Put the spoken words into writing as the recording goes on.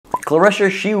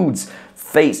Claressa Shields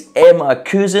fights Ema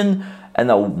Kozin in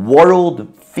a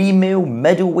World Female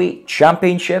Middleweight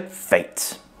Championship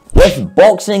fight. With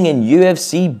boxing and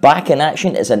UFC back in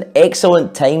action, it's an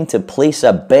excellent time to place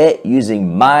a bet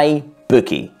using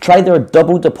MyBookie. Try their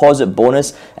double deposit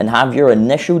bonus and have your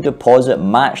initial deposit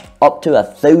matched up to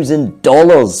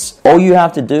 $1,000. All you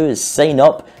have to do is sign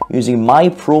up using my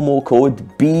promo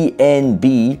code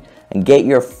BNB and get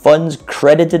your funds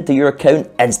credited to your account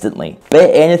instantly.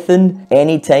 Bet anything,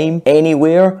 anytime,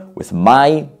 anywhere with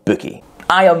MyBookie.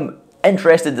 I am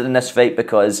interested in this fight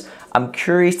because I'm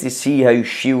curious to see how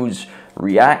Shields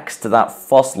reacts to that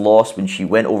first loss when she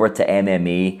went over to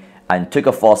MMA and took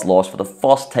a first loss for the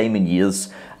first time in years.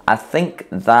 I think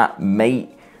that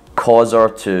might cause her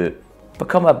to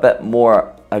become a bit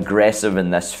more aggressive in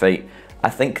this fight. I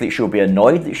think that she'll be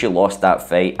annoyed that she lost that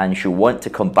fight and she'll want to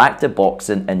come back to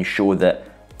boxing and show that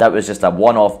that was just a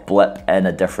one-off blip in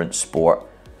a different sport.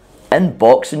 In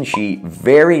boxing, she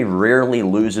very rarely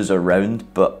loses a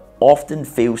round, but often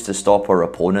fails to stop her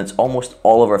opponents. Almost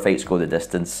all of her fights go the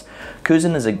distance.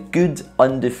 Kozin is a good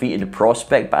undefeated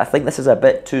prospect, but I think this is a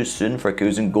bit too soon for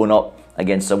Kozin going up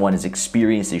against someone as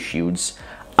experienced as Shields.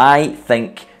 I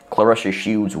think Claressa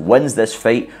Shields wins this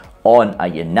fight on a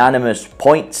unanimous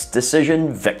points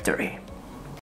decision victory.